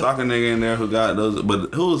could put a bruh. soccer nigga in there who got those, but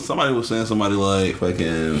somebody was saying somebody like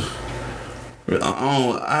fucking.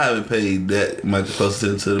 I haven't paid that much close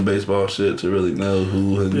attention to the baseball shit to really know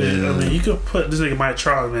who has been Yeah, I mean, you could put this nigga Mike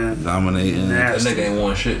Trout, man. dominating. that Nasty. nigga ain't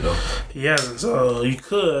won shit though. He hasn't, so you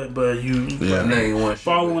could, but you Yeah. That nigga ain't won shit.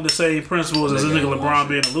 following the same principles as this nigga LeBron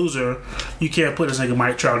being a loser, you can't put this nigga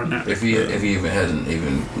Mike Trout in there. If he even hasn't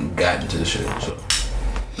even gotten to the shit, so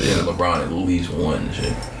yeah, LeBron at least won the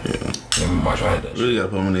shit. Yeah. And Marshall had that shit. Really got to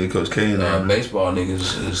put my nigga Coach K in there. Baseball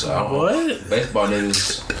niggas is What? Baseball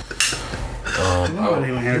niggas. I'm not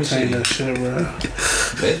even let me entertaining see. that shit,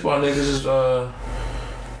 bro. Baseball niggas is I'm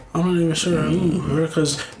not even sure who, bro,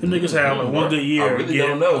 because them niggas have like one good year. I really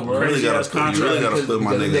don't know, bro. Crazy You really ass gotta put- you contract. really gotta because put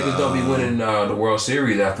my the nigga, niggas don't be winning the World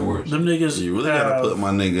Series afterwards. Them niggas You really have, gotta put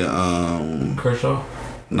my nigga Kershaw.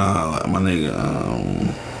 nah, like my nigga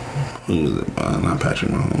who was it? Not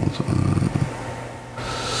Patrick Mahomes.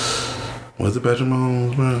 Was it Patrick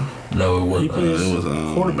Mahomes, bro? No, it he wasn't. plays it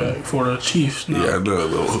was, quarterback for the Chiefs. No. Yeah, I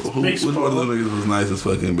know. But which one of those niggas was nice as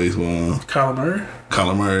fucking baseball? Kyler Murray.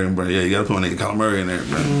 Kyler Murray, bro. Yeah, you gotta put my nigga Kyler Murray in there,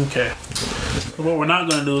 bro. Okay. What we're not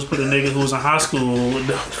gonna do is put a nigga who was in high school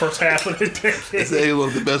the first half of the They decade. say he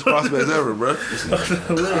was the best prospects ever, bro.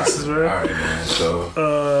 List, bro. All right, man.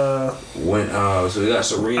 So when so we got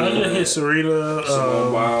Serena. I didn't hit Serena.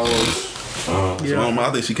 Simone Biles. Yeah, I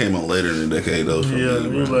think she came on later in the decade though. For yeah,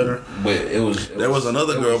 me, it was bro. later. But it was. There was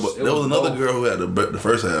another girl, but there was another girl who had the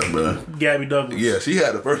first half, bro. Gabby Douglas. Yeah, she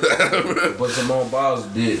had the first half, bro. But Simone Biles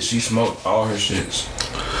did. She smoked all her shits.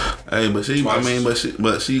 Hey, but she, Twice. I mean, but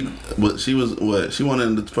she was what? She won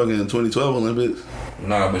in the fucking 2012 Olympics.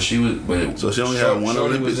 Nah, but she was. But So she only had one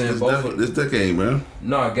Shorty Olympics was in both. this decade, bro.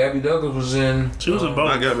 Nah, Gabby Douglas was in. She was in both.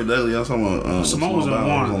 I got me daily. I'm talking about Simone was in Biles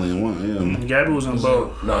one. was only in one. Yeah, Gabby was in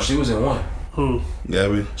both. No, she was in one. Who?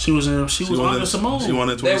 Gabby. She was in. She was under Simone. She won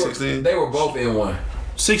in 2016. They were both in one.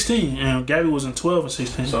 16, and Gabby was in 12 and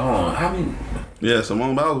 16. So hold on, how many? Yeah,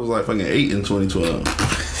 Simone Biles was like fucking 8 in 2012.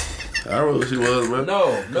 I remember what she was, bro. No.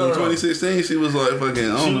 In 2016, she was like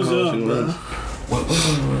fucking. I She don't was know how young, she bro. was.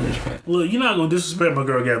 What's on this pack? Look, you're not gonna disrespect my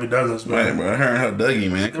girl Gabby Douglas, bro. Right, bro. Her and her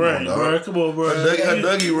Dougie, man. Come Right, on, dog. bro. Come on, bro. Her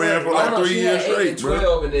Dougie ran for like 3 she years had 8 straight, and bro.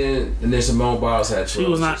 12, and then Simone Biles had 12. She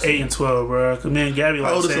was not 8 and 12, bro. Cause me and Gabby How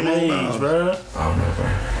like old is same Simone age, Biles? bro. I don't know,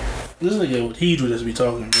 bro. This nigga with Hedra just be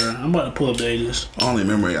talking, bro. I'm about to pull up the ages. I only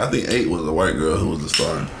remember, I think 8 was a white girl who was the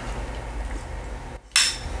star.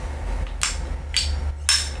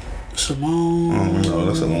 Simone. Oh, no,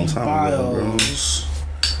 that's a long time ago, bro. Biles.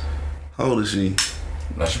 How old is she?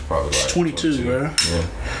 That should probably like 22, bro. Yeah.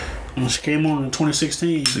 And she came on in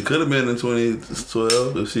 2016. She could have been in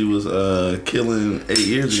 2012 if she was killing 8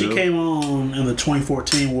 years She ago. came on in the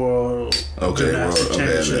 2014 World Gymnastics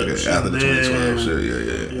Championships. After the And 2012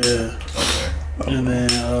 then- shit, yeah. Yeah. And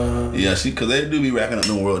then, Yeah, cause they do be racking up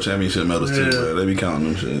them world championship medals too, Yeah. bro. They be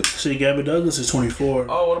counting them shit. see, Gabby Douglas is 24.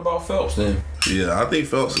 Oh, what about Phelps then? Yeah, I think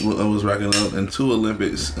Phelps was racking up in 2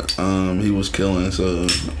 Olympics. He was killing. So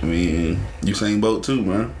I mean, Usain Bolt too,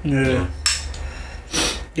 man. Yeah.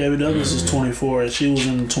 Gabby Douglas is 24, and she was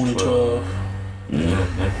in 2012.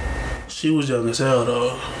 Yeah. She was young as hell,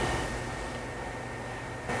 though.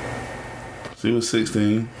 She was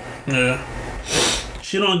 16. Yeah.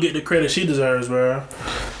 She don't get the credit she deserves, bro.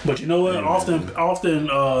 But you know what? Often,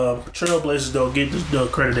 trailblazers don't get the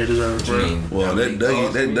credit they deserve, bro. Well, that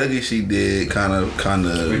Dougie she did kind of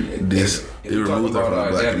it removed her from the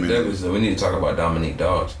black community. We need to talk about Dominique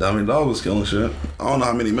Dawes. Dominique Dawes was killing shit. I don't know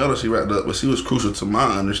how many medals she racked up, but she was crucial to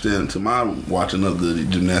my understanding, to my watching of the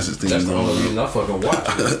gymnastics team. That's the only reason I fucking watch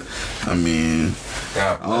it. I mean,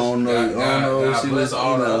 God bless, I don't know. I don't know if she was.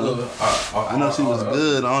 all the you know, other. I know she was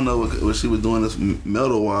good. I don't know what she was doing this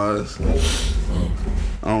medal wise.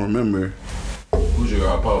 I don't remember. Who's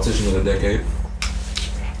your politician of the decade?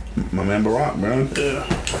 My man Barack, bro. Yeah.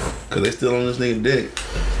 Cause they still on this nigga dick.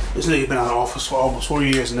 This nigga been out of office for almost 4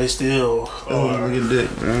 years, and they still Nigga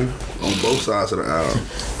dick, man. On both sides of the aisle.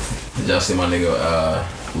 Did y'all see my nigga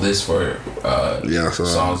list for Yeah, I saw.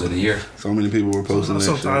 songs of the year? So many people were posting What's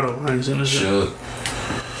that up, shit. title? I ain't seen this shit.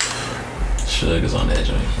 Suge is on that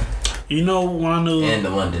joint. You know when I knew. And the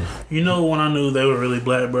London. You know when I knew they were really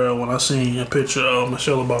black, bro. When I seen a picture of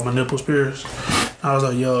Michelle about my nipples pierced, I was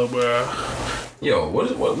like, "Yo, bro, Yo, what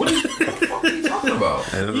the fuck are you talking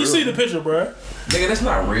about? you see the picture, bro? Nigga, that's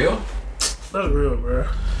not real. That's real, bro."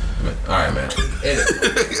 Alright, man.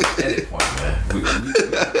 Edit point, man. We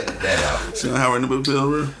edit that out. She don't have her nipple pill,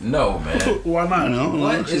 bro. No, man. Why not? I don't know.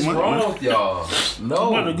 What She is might- wrong with y'all? I'm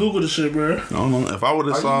about to No. Google the shit, bro. I don't know. If I would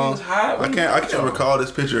have Are you saw, niggas high? I can't recall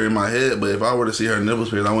this picture in my head. But if I were to see her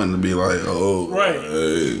nipples pierced, I wouldn't be like, oh, Right.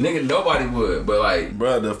 hey. Nigga, nobody would, but like,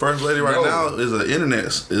 Bro, the first lady right No. now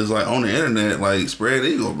is like on the internet, like spread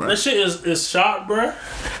eagle, bro. That shit is shot, bro.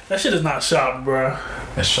 That shit is not shot, bro.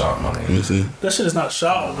 that's shock, my Let nigga. me see. That shit is not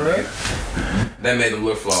shot, bro. That made him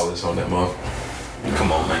look flawless on that motherfucker.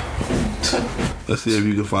 Come on, man. Let's see if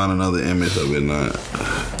you can find another image of it. Not.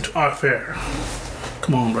 Alright, fair.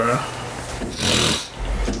 Come on, bro.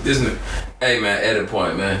 This nigga, hey man, edit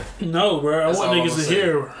point, man. No, bro. I That's want all I'm niggas to gonna say.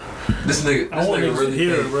 hear. This nigga, I want niggas to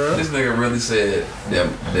hear it, bro. This nigga really said that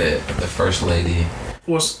the first lady,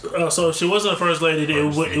 So if she wasn't the first lady, it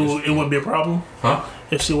wouldn't be a problem. huh?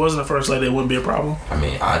 If she wasn't the first lady, it wouldn't be a problem. I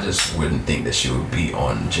mean, I just wouldn't think that she would be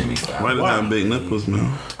on Jimmy Fallon. Why does Why? have big nipples,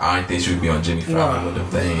 man? I didn't think she would be on Jimmy Fallon with them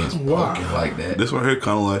things Why? poking like that. This right here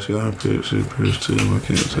kind of like she got her pierced too. I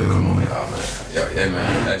can't tell. Oh, man. Yeah,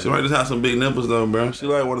 man. She might just have some big nipples though, bro. She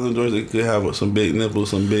like one of them joints that could have some big nipples,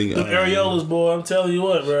 some big. Them areolas, boy. I'm telling you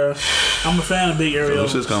what, bro. I'm a fan of big This areolas,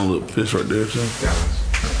 shit's kind of look fish right there, so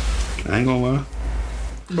I ain't gonna lie.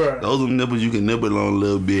 bro. Those are nipples you can nibble on a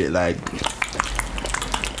little bit, like.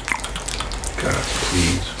 God,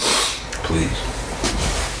 please.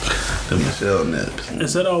 Michelle Nips.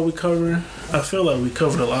 Is that all we covering? I feel like we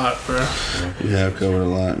covered a lot, bro. We have covered a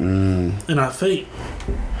lot, man. And I think,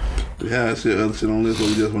 We had other shit on this, but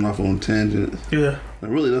we just went off on tangents. yeah.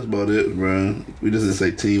 And really, that's about it, bro. We just didn't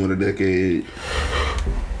say team of the decade.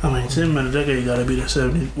 I mean, 10 minutes a decade, you gotta be the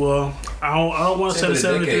 70. Well, I don't want to say the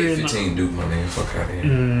 73. 15 Duke, my nigga. Fuck out of here.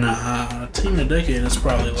 Nah, team of the decade is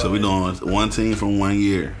probably like So we doing one team from 1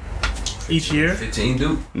 year. each year. 15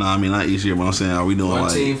 Duke. Nah, I mean not each year, but I'm saying, are we doing One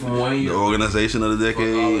like team from 1 the year. organization of the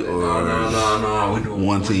decade, or No. We doing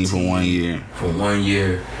one team from 1 year? For 1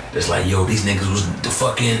 year. That's like, yo, these niggas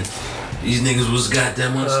was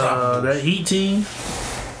goddamn unstoppable. That Heat team,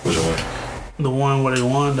 Which one? the one where they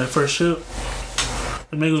won that first ship,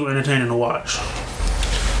 the niggas were entertaining to watch.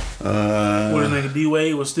 Where the nigga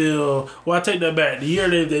D-Wade was still... Well, I take that back. The year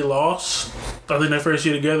they lost, I think that first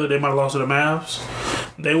year together, they might have lost to the Mavs.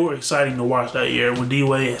 They were exciting to watch that year when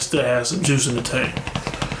D-Wade still had some juice in the tank.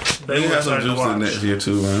 They were had some exciting to juice watch. in next year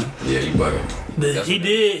too, man. Yeah, you bugging. He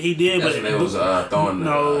did, That's but when they was throwing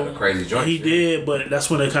the crazy joints. he did, but that's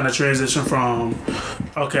when they kind of transitioned from,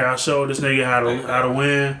 okay, I showed this nigga how to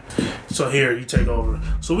win, so here you take over.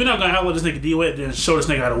 So we're not gonna have this nigga D-Wade then show this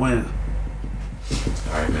nigga how to win.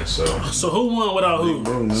 Alright, man. So who won without who?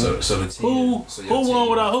 the team. Who won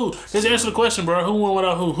without who? Just answer the question, bro. Who won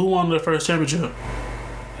without who? Who won the first championship?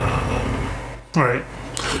 Right.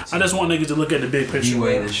 I just want niggas to look at the big picture.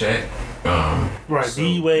 D-Wade and Shaq. Right,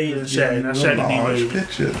 D-Wade and Shaq. Not Shaq and D-Wade.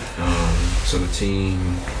 Picture. So the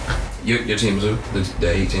team. Your team is who?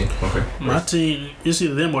 The 18. Okay. My team, it's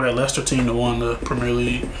either them or that Leicester team that won the Premier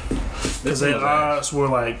League. Because their odds were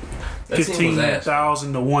like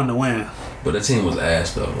 15,000 to 1 to win. But the team was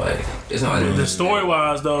ass though. Like it's not like The story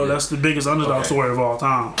wise though, that's the biggest underdog story of all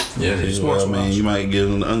time. Yeah, it is. Well, I mean, you might give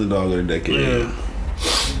them the underdog of the decade. Yeah.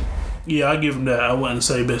 Yeah, I give them that. I wouldn't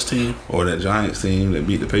say best team. Or that Giants team that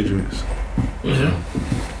beat the Patriots. Yeah.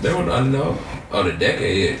 They were the underdog of the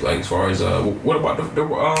decade. Like as far as what about the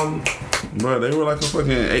Bro, they were like a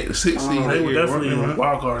fucking 16. They were definitely a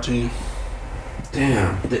wild card team.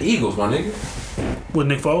 damn the Eagles, my nigga. With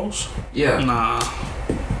Nick Foles? Yeah. Nah.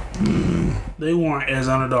 They weren't as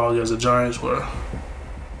underdog as the Giants were.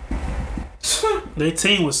 Their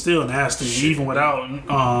team was still nasty, even without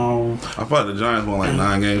I thought the Giants won like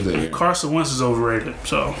 9 games that year. Carson Wentz is overrated.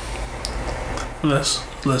 So let's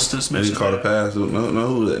dismiss They didn't call the pass. No,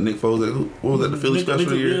 who was that? Nick Foles. What was that? The Philly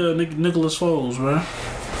special year? Yeah, Nicholas Foles, bro.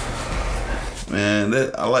 Man,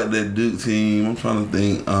 I like that Duke team. I'm trying to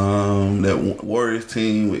think. That Warriors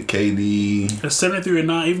team with KD. At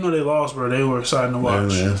 73-9, even though they lost, bro, they were exciting to watch.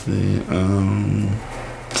 Nasty.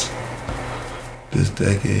 This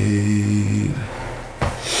decade.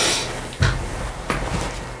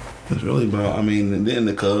 It's really about. I mean, didn't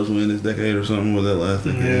the Cubs win this decade or something? Was that last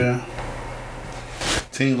decade? Yeah.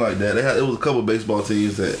 Teams like that. It was a couple of baseball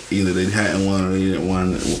teams that either they hadn't won or they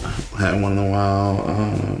hadn't won in a while.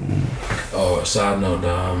 Oh, side note,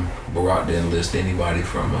 Barack didn't list anybody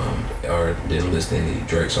from or didn't list any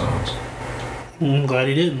Drake songs. I'm glad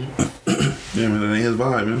he didn't. Yeah, man, that ain't his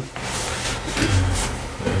vibe, man.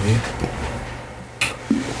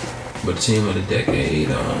 But team of the decade,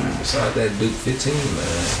 besides that Duke 15,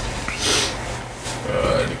 man.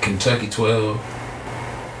 The Kentucky 12.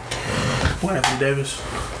 Anthony Davis.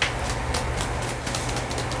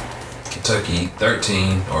 Kentucky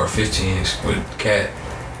 13 or 15 with Cat.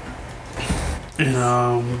 And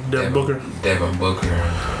Devin Booker. Devin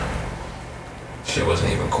Booker. Shit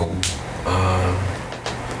wasn't even cool.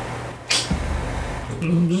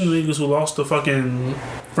 Them niggas who lost to fucking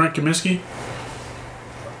Frank Kaminsky.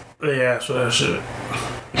 They asked for that shit.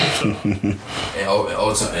 So.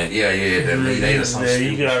 and yeah, the Elite Eight or some yeah,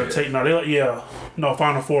 shit. you gotta take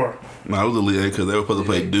Final Four. No, it was the Elite Eight because they were supposed to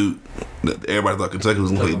play Duke. Everybody thought Kentucky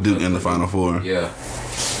was going to play Duke in the Final Four. Yeah.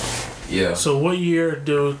 So what year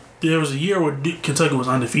there was a year where Kentucky was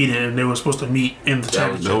undefeated and they were supposed to meet in the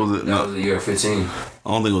championship. That was the year 15. I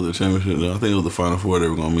don't think it was the championship though. I think it was the Final Four they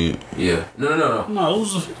were going to meet. Yeah. No. No, it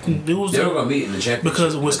was. They were going to meet in the championship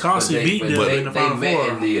because Wisconsin beat them in the Final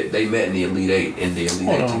Four. They met in the Elite Eight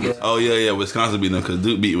to get. Oh yeah, Wisconsin beat them because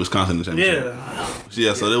Duke beat Wisconsin in the championship.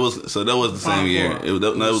 Yeah. So that was the same year. It was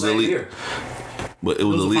the Elite. Year. But it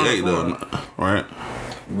was the Elite Eight though, right?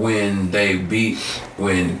 When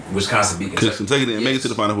Wisconsin beat Kentucky. Because Kentucky didn't make it to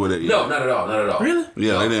the Final Four that year. No, not at all. Really?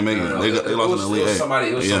 Yeah, they didn't make it. They lost in the Elite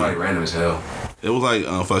Eight. It was somebody random as hell. It was like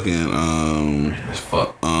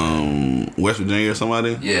West Virginia or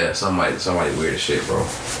somebody. Yeah, somebody weird as shit, bro.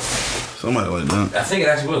 Somebody like that. I think it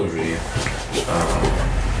actually was Virginia.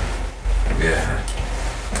 Yeah.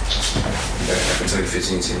 That Kentucky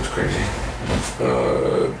 15 team was crazy.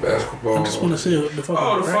 Basketball. I just want to see the fucking.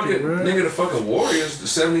 Oh, the bracket, fucking bro. nigga, the fucking Warriors, the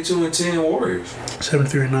 72-10 Warriors,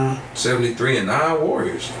 73-9. 73-9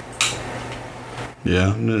 Warriors. Yeah,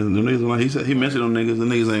 them niggas like he mentioned them niggas. The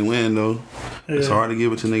niggas ain't win though. Yeah. It's hard to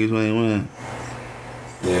give it to niggas who ain't win.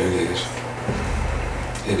 Yeah, it is.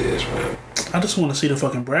 It is, man. I just want to see the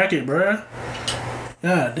fucking bracket, bruh.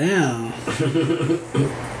 God damn.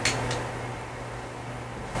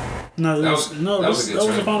 No, That was a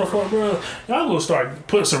good the Final Four, bro. Y'all gonna start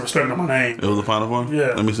putting some respect on my name. It was the Final Four?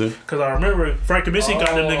 Yeah. Let me see. Because I remember Frank Kaminsky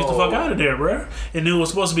got them niggas the fuck out of there, bro. And it was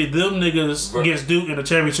supposed to be them niggas against Duke in the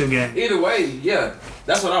championship game. Either way, yeah,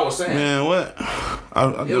 that's what I was saying. Man, what? I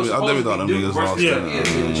definitely thought them niggas lost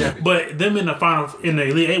that. But them in the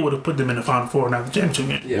Elite Eight would have put them in the Final Four, not the championship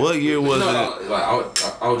game. Yeah. What year was it?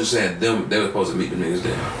 I was just saying them. They were supposed to meet the niggas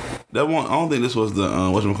there. That one. I don't think this was the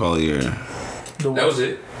whatchamacallit year. That was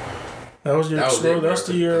it. That was your slow. That's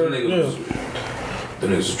the year. The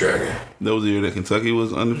niggas was dragging. That was the year that Kentucky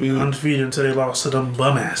was undefeated. Undefeated until they lost to them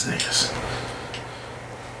bum ass niggas.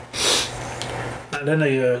 And then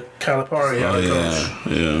Calipari had a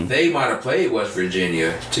coach. Yeah. They might have played West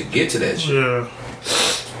Virginia to get to that shit. Yeah.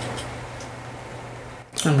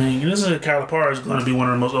 I mean, this is Calipari is going to be one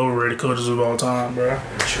of the most overrated coaches of all time, bro.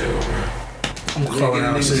 Chill, bro. I'm calling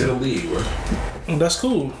out niggas in the league, bro. Well, that's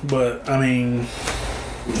cool, but I mean,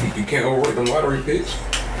 You can't overrate them lottery picks.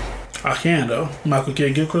 I can though. Michael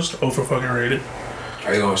K. Gilchrist, over fucking rated.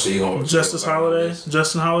 Are you gonna see? Justin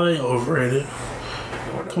Holiday, overrated.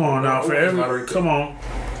 Come on now, come on.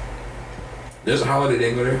 There's a Holiday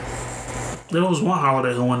didn't go there. There was one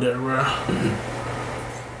Holiday who went there, bro.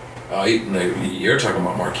 You're talking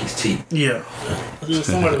about Marquise T. Yeah,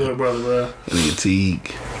 somebody little brother, bro. Nigga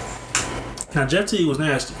Teague. Now Jeff Teague was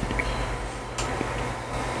nasty,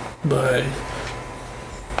 but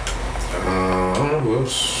I don't know who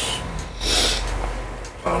else.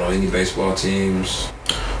 I don't know any baseball teams.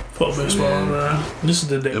 fuck baseball, bro. This is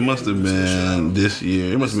the day. It must have been this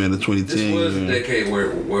year. It must have been the 2010 This was the year. decade where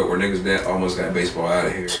niggas almost got baseball out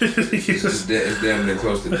of here. It's damn near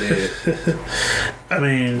close to dead. I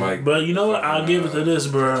mean, Like, but you know what? I'll give it to this,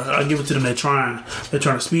 bro. I'll give it to them. They're trying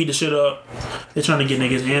to speed the shit up. They're trying to get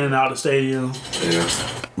niggas in and out of the stadium. Yeah,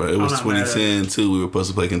 But it was I'm not mad at 2010 too. We were supposed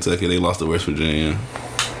to play Kentucky. They lost to West Virginia.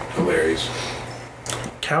 hilarious.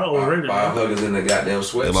 Cal overrated, Bob bro. Huggins in the goddamn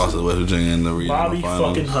sweat. They lost to West Virginia in the regional Bobby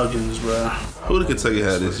finals. fucking Huggins, bro. Who did Kentucky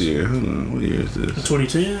have this year? Hold on, what year is this?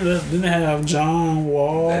 2010. Didn't they have John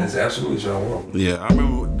Wall? That is absolutely John Wall. Yeah, I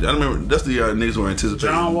remember. That's the year niggas were anticipating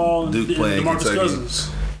John Wall and Duke playing DeMarcus Kentucky.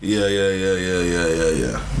 Cousins. Yeah.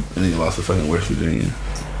 And he lost to fucking West Virginia.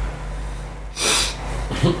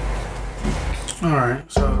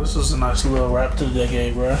 Alright, so this is a nice little wrap to the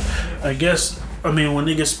decade, bro. I guess, when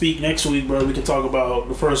niggas speak next week, bro, we can talk about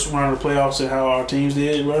the first round of the playoffs and how our teams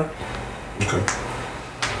did, bro. Okay.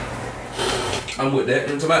 I'm with that.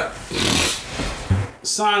 Into that.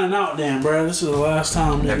 Signing out then, bro. This is the last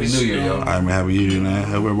time. Happy niggas, New Year, yo. I'm happy you, man.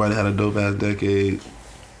 Hope everybody had a dope ass decade.